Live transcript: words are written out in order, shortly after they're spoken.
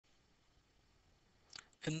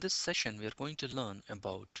In this session, we are going to learn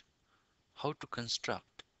about how to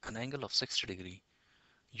construct an angle of 60 degree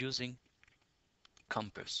using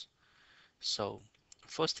compass. So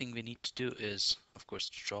first thing we need to do is, of course,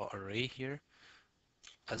 draw a ray here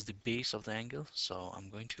as the base of the angle. So I'm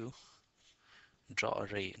going to draw a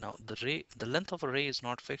ray. Now the length of a ray is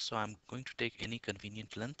not fixed, so I'm going to take any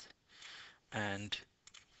convenient length. And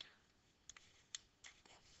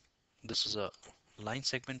this is a line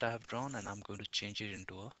segment I have drawn, and I'm going to change it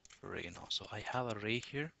into a ray now. So I have a ray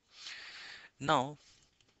here. Now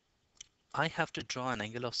I have to draw an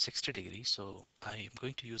angle of 60 degrees, so I am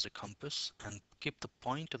going to use a compass and keep the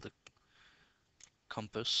point of the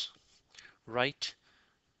compass right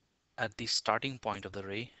at the starting point of the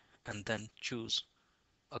ray, and then choose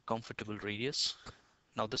a comfortable radius.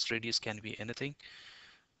 Now this radius can be anything.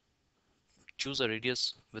 Choose a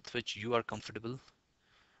radius with which you are comfortable.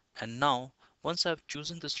 And now once I've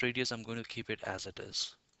chosen this radius, I'm going to keep it as it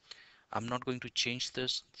is. I'm not going to change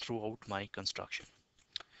this throughout my construction.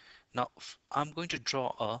 Now I'm going to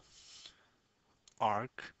draw a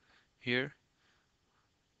arc here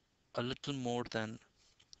a little more than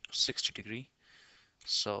 60 degree.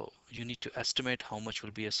 So you need to estimate how much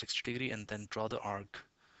will be a 60 degree and then draw the arc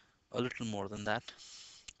a little more than that.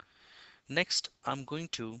 Next, I'm going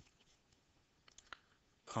to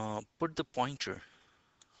put the pointer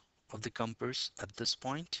of the compass at this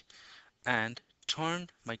point and turn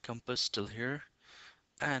my compass till here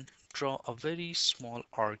and draw a very small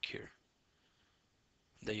arc here.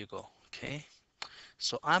 There you go. Okay.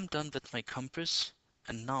 So I'm done with my compass,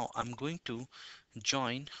 and now I'm going to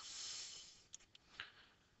join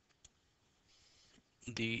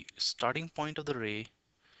the starting point of the ray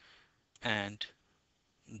and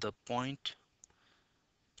the point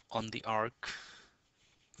on the arc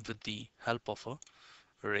with the help of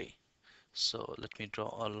a ray. So let me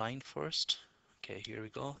draw a line first. Okay, here we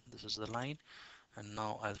go. This is the line, and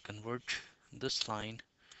now I'll convert this line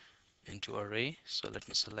into a ray. So let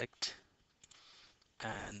me select,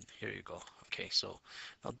 and here you go. Okay, so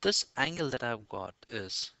now this angle that I've got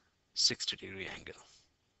is 60-degree angle.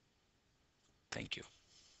 Thank you.